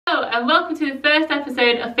and welcome to the first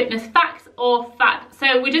episode of Fitness Facts or Fad.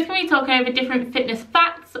 So we're just going to be talking over different fitness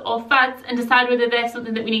facts or fads and decide whether they're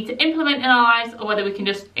something that we need to implement in our lives or whether we can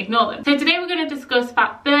just ignore them. So today we're going to discuss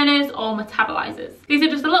fat burners or metabolizers. These are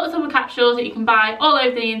just a little sum of capsules that you can buy all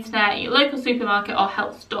over the internet at your local supermarket or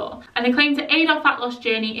health store, and they claim to aid our fat loss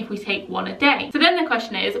journey if we take one a day. So then the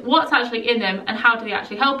question is, what's actually in them and how do they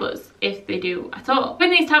actually help us, if they do at all?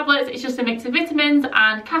 With these tablets, it's just a mix of vitamins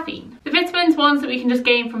and caffeine. The vitamins ones that we can just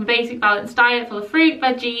gain from a basic balanced diet full of fruit,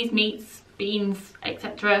 veggies, meats, beans,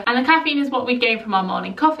 etc. And the caffeine is what we gain from our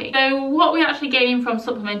morning coffee. So what we actually gain from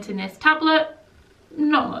supplementing this tablet?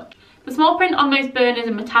 Not much. The small print on most burners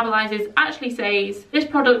and metabolizers actually says this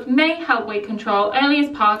product may help weight control only as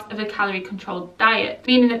part of a calorie controlled diet,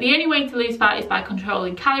 meaning that the only way to lose fat is by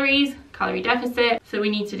controlling calories, calorie deficit, so we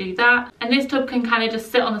need to do that. And this tub can kind of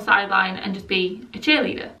just sit on the sideline and just be a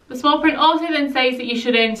cheerleader. The small print also then says that you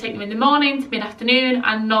should only take them in the morning to mid-afternoon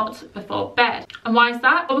and not before bed. And why is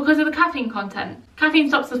that? Well, because of the caffeine content. Caffeine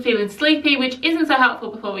stops us feeling sleepy, which isn't so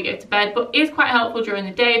helpful before we go to bed, but is quite helpful during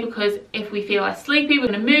the day, because if we feel less sleepy, we're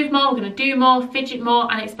going to move more, we're going to do more, fidget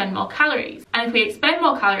more, and expend more calories. And if we expend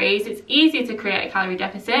more calories, it's easier to create a calorie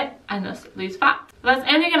deficit and thus lose fat. But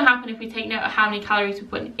that's only going to happen if we take note of how many calories we're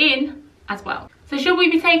putting in as well. So should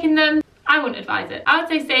we be taking them? I wouldn't advise it. I would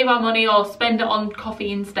say save our money or spend it on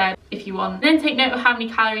coffee instead if you want. Then take note of how many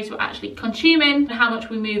calories we're actually consuming and how much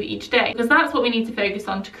we move each day, because that's what we need to focus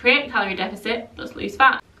on to create a calorie deficit plus lose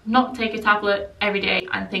fat. Not take a tablet every day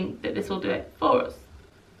and think that this will do it for us.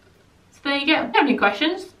 So there you go. If you have any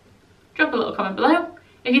questions, drop a little comment below.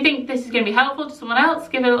 If you think this is going to be helpful to someone else,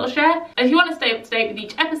 give it a little share. And if you want to stay up to date with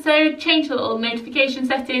each episode, change the little notification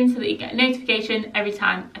settings so that you get a notification every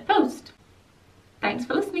time I post. Thanks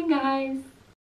for listening, guys.